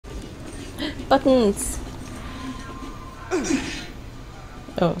Buttons.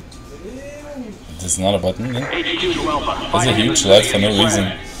 Oh. This is not a button, yeah? That's a huge light for no reason.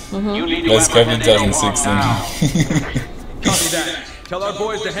 Let's cover 2016. Copy that. Tell our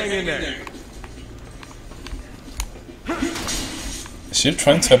boys to hang in there. Is she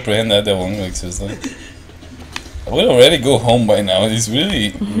trying to apprehend that one, like seriously? I would already go home by now. He's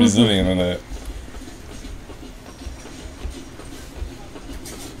really resilient on that.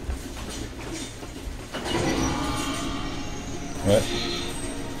 What?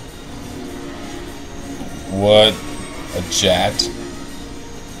 What? A jet?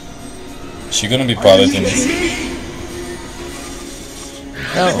 Is she gonna be piloting this?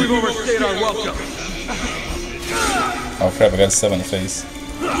 Oh. We've overstayed our welcome. Oh crap, I got a stab on the face.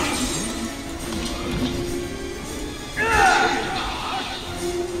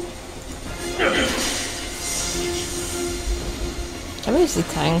 Can we use the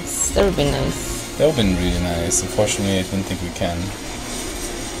tanks? That would be nice. That would have been really nice. Unfortunately, I don't think we can.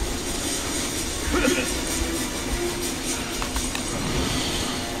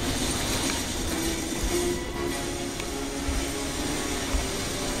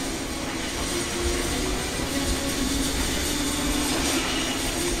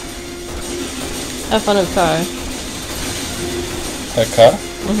 I found a car. A car?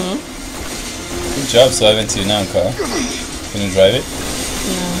 Mm-hmm. Good job, so I went to you now, car. Can you drive it?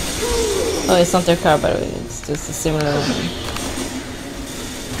 No. Oh, it's not their car, by the way. It's just a similar one.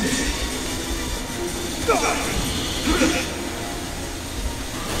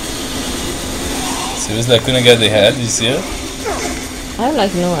 Seriously, I couldn't get the head, you see it? I have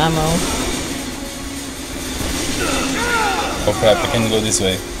like no ammo. Oh crap, I can go this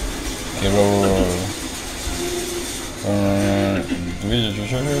way. Okay, roll.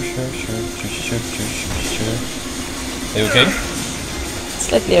 Are you okay?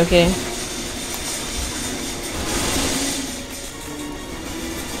 Slightly okay.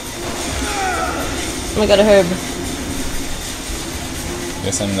 Oh my god, a herb.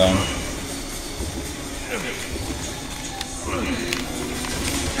 Guess I'm down.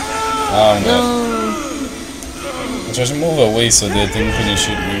 Oh no. I tried to move away so they didn't couldn't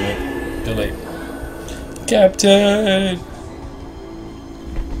shoot me. They're like, Captain!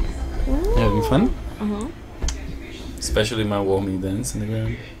 You having fun? Mm-hmm. Especially my warming dance in the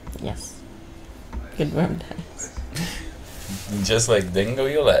ground. Yes. Good worm dance. Just like dingo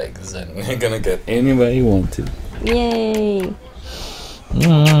your legs and you're gonna get anywhere you want to. Yay!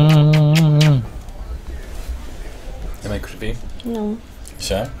 Am I creepy? No.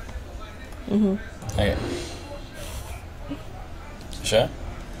 Sure? Mm-hmm. Okay. Sure?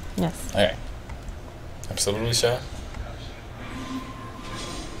 Yes. Okay. Absolutely sure?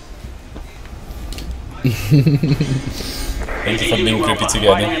 Thank you for being creepy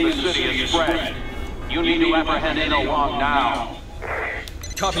together. You need to apprehend Inalong now.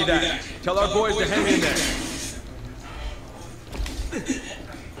 Copy that. Tell our boys to hang in there.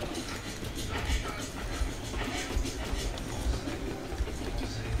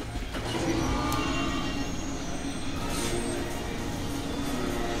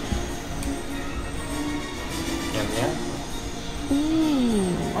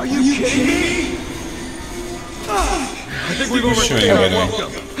 Are you kidding me? I think we've overstayed our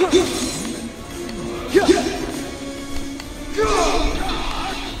welcome.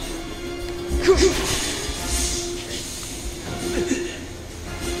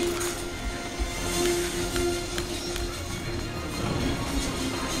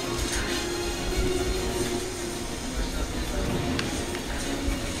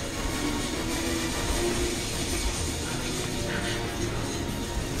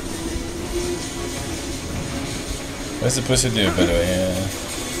 What's the procedure, by the way?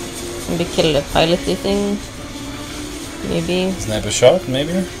 Maybe kill the piloty thing. Maybe. Sniper shot,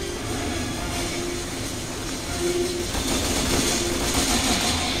 maybe?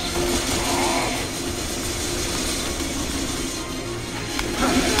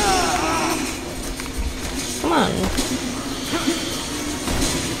 Come on.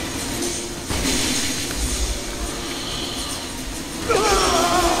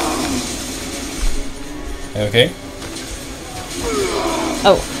 Okay.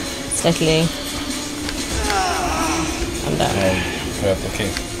 Oh, slightly. I'm down. Oh, crap, okay.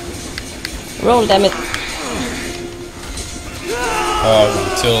 Roll, damn it. Oh,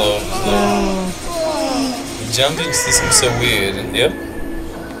 too low. The jumping system so weird. Yep.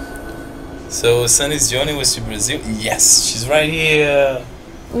 So Sunny's journey was to Brazil. Yes, she's right here.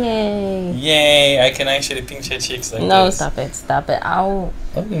 Yay. Yay! I can actually pinch her cheeks like No, this. stop it. Stop it. Ow.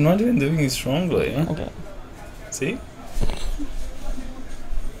 Oh, you're not even doing it strongly, huh? Okay. See?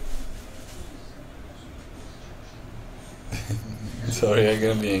 Sorry, I'm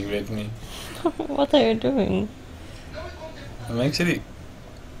gonna be angry at me. What are you doing? I'm actually...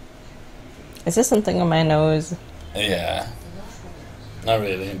 Is there something on my nose? Yeah. Not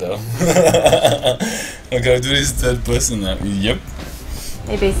really, though. Okay, I'll do this third person now. Yep.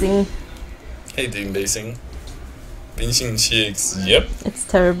 Hey, basing. Hey, Dean Basing. Pinching cheeks. Yep. It's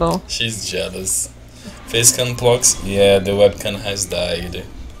terrible. She's jealous. Facecam blocks. Yeah, the webcam has died.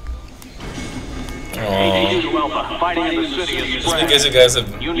 ADU Aww. Alpha, fighting in the city is It's spread. because you guys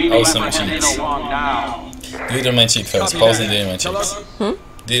have You need to awesome apprehend cheeks. Enel Wong now. Do it on my cheek first. Pause and do it on my cheeks. Hmm?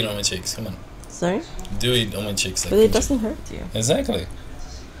 Do it on my cheeks. Come on. Sorry? Do it on my cheeks. But it doesn't hurt you. Exactly.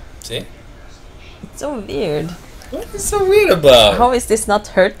 See? It's so weird. What is so weird about? How is this not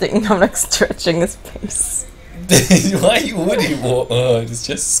hurting? I'm like stretching his face. Why would it? It's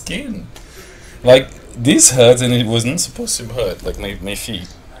just skin. Like, this hurts and it wasn't supposed to hurt. Like my feet.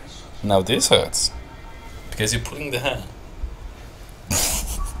 Now this hurts. Because you're pulling the hair.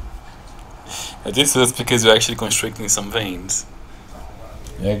 But this hurts because you're actually constricting some veins.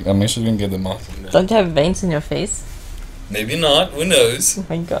 Yeah, I'm actually gonna get them off. Don't you have veins in your face? Maybe not, who knows? Oh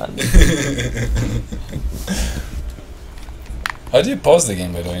my god. How do you pause the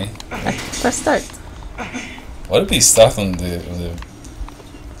game, by the way? Press start. What if we start on the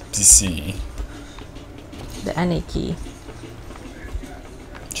PC? The any key.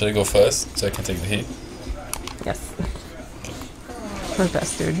 Should I go first so I can take the hit? Yes. Poor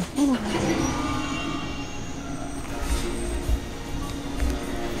bastard.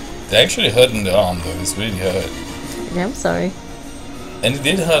 They actually hurt in the arm though, it's really hurt. Yeah, I'm sorry. And it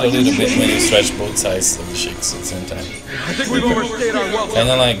did hurt a little bit when you stretch both sides of the cheeks at the same time. I think we've overstayed our welcome.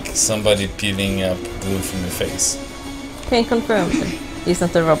 Kinda like somebody peeling up glue from your face. Can confirm. He's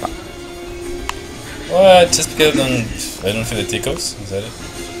not a robot. What? Just because I don't feel the tickles? Is that it?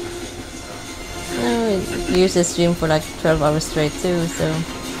 No, it uses stream for like 12 hours straight too, so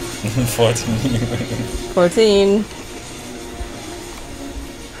 14. 14.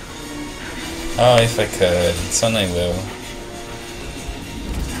 Oh, if I could. Son, I will.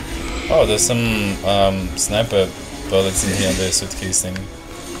 Oh, there's some sniper bullets in here on the suitcase thing.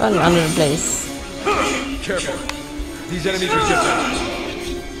 Gone under the place. Careful. These enemies are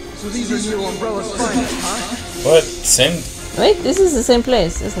different. So these are new Umbrella's finest, huh? What? Same? Wait, this is the same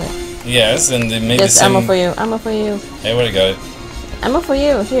place, isn't it? Yes, and they made the Yes, same... ammo for you, ammo for you. I already got it. Ammo for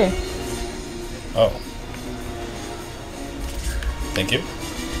you, here. Oh. Thank you.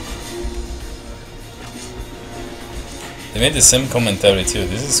 They made the same commentary too,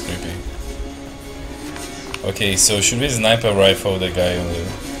 this is creepy. Okay, so should we sniper rifle the guy on the...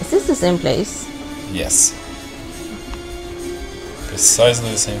 Is this the same place? Yes.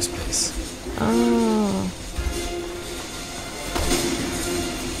 Precisely the same place. Oh.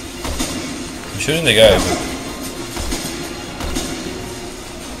 I'm shooting the guy, but...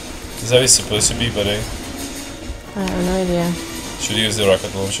 Is that how it's supposed to be, but I have no idea. should use the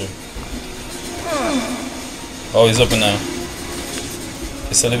rocket launcher. Oh, he's open now.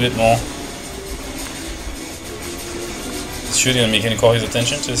 Just a little bit more. He's shooting at me. Can you call his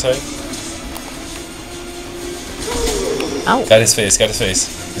attention to the side? Ow. Got his face, got his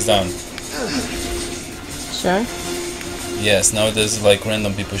face. He's down. Sure. Yes, now there's like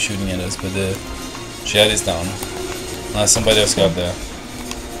random people shooting at us, but the jet is down. Now somebody else got there.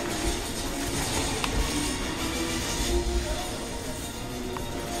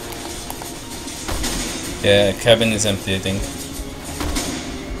 Yeah, cabin is empty, I think.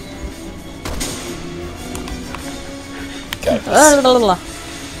 Got this.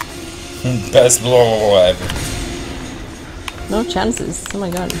 Best blah blah blah ever. No chances. Oh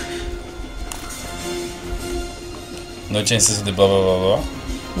my god. No chances of the blah blah blah blah.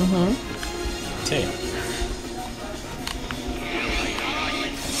 Mm-hmm. Okay.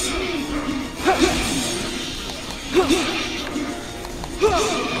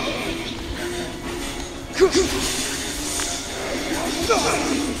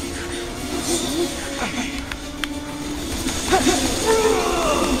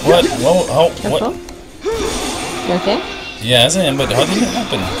 What? Whoa, how? What? Careful. You okay? Yes, I am, but how did it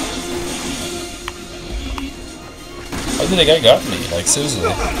happen? How did the guy got me? Like,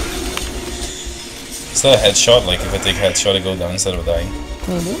 seriously. It's not a headshot, like if I take a headshot I go down instead of dying.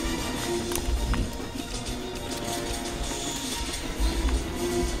 Maybe.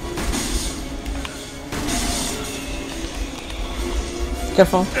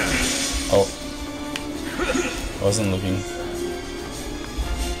 Careful. Oh. I wasn't looking.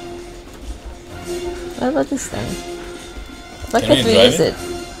 What about this thing? Why Can can't we we drive use it?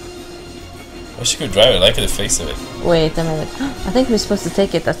 it? Wish you could drive it, I like the face of it. Wait a minute. I think we're supposed to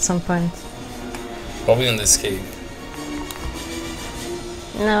take it at some point. Probably in this cave.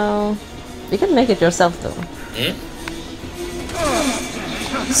 No. You can make it yourself though. Hmm?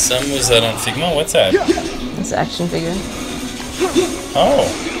 Samus are on Figma? What's that? It's an action figure. Oh.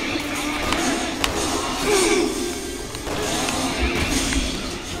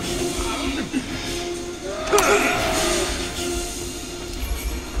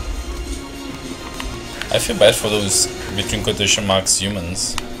 I feel bad for those, between quotation marks,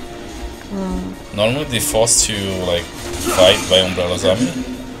 humans. Normally they forced to like fight by Umbrella's army.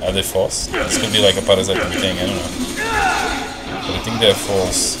 Are they forced? This could be like a parasitic thing, I don't know. But I think they're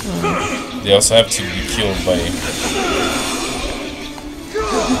forced. They also have to be killed by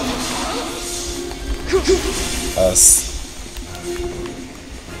us.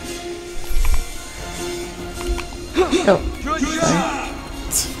 Oh. Good job!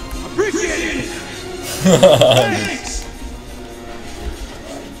 Appreciate it!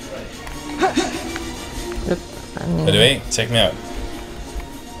 Yep. I mean, By the way, check me out. I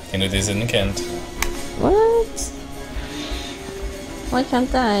can do this and you can't. what? Why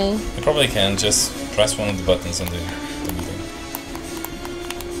can't I? You probably can, just press one of the buttons on the thing.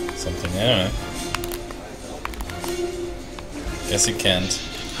 Something, I don't know. Guess you can't.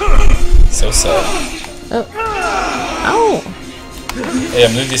 So sad. Oh. Ow! Hey,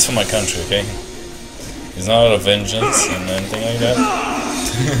 I'm doing this for my country, okay? It's not out of vengeance and anything like that.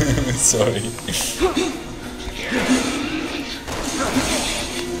 Sorry.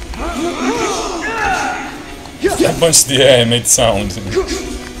 I punched the air and made sound.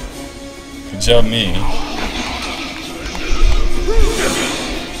 Good job, me.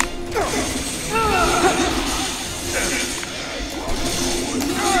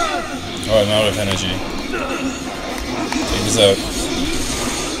 Oh, I'm out of energy. Take this out.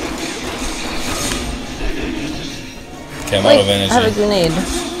 Okay, I'm out of I have a energy. grenade.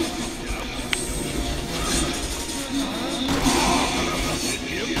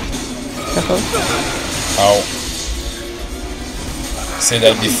 Careful. Ow. Say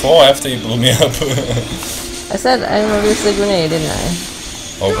that before or after you blew me up? I said I released the grenade, didn't I?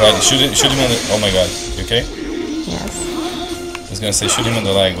 Oh god, shoot him in the... Oh my god, you okay? Yes. I was gonna say shoot him in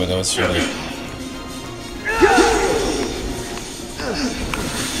the leg, but that was too late.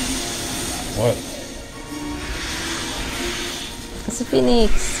 What? It's a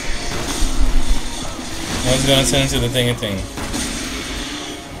phoenix. I was gonna turn into the thingy thing.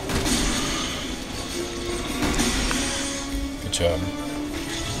 Good job.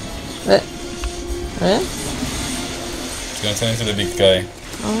 What? What? It's gonna turn into the big guy.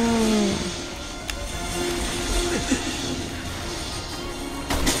 Oh.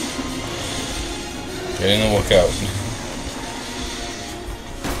 It didn't work out.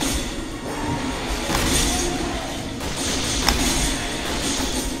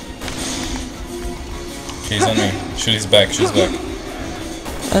 Okay, he's on me. Shoot his back, shoot his back. I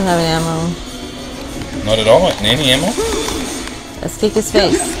don't have any ammo. Not at all? Any ammo? Let's kick his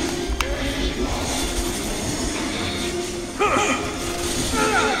face.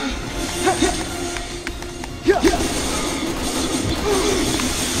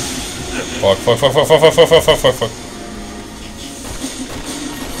 Fuck.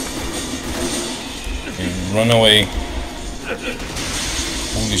 Okay, run away.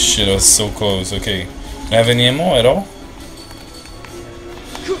 Holy shit, I was so close. Okay. Do I have any ammo at all?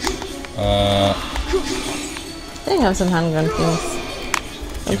 I think I have some handgun things.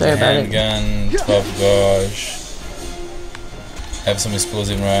 Don't Keep worry the about it. handgun, 12 gauge. Have some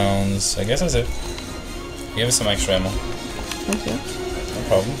explosive rounds. I guess that's it. Give us some extra ammo. Thank you. No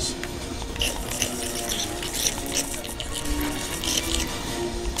problems.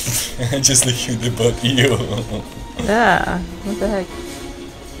 Just like you the butt, ew. Yeah. What the heck?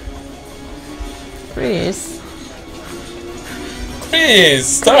 Chris. Chris,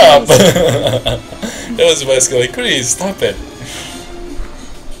 stop! That was basically, Chris, stop it.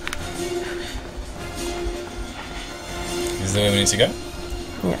 Is that where we need to go?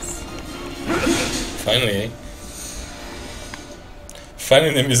 Yes. Finally.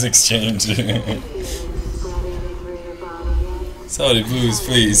 Finally the music's changed. Sorry, booze,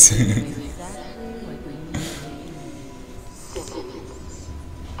 please.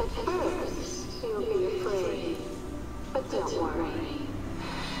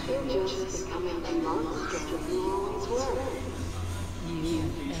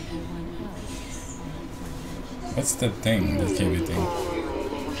 What's that thing, that KB thing? I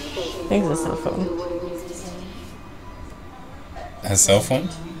think it's a cell phone. A cell phone?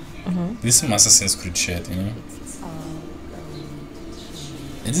 This is some Assassin's Creed shit, you know?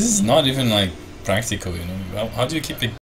 This is not even like practical, you know? How do you keep it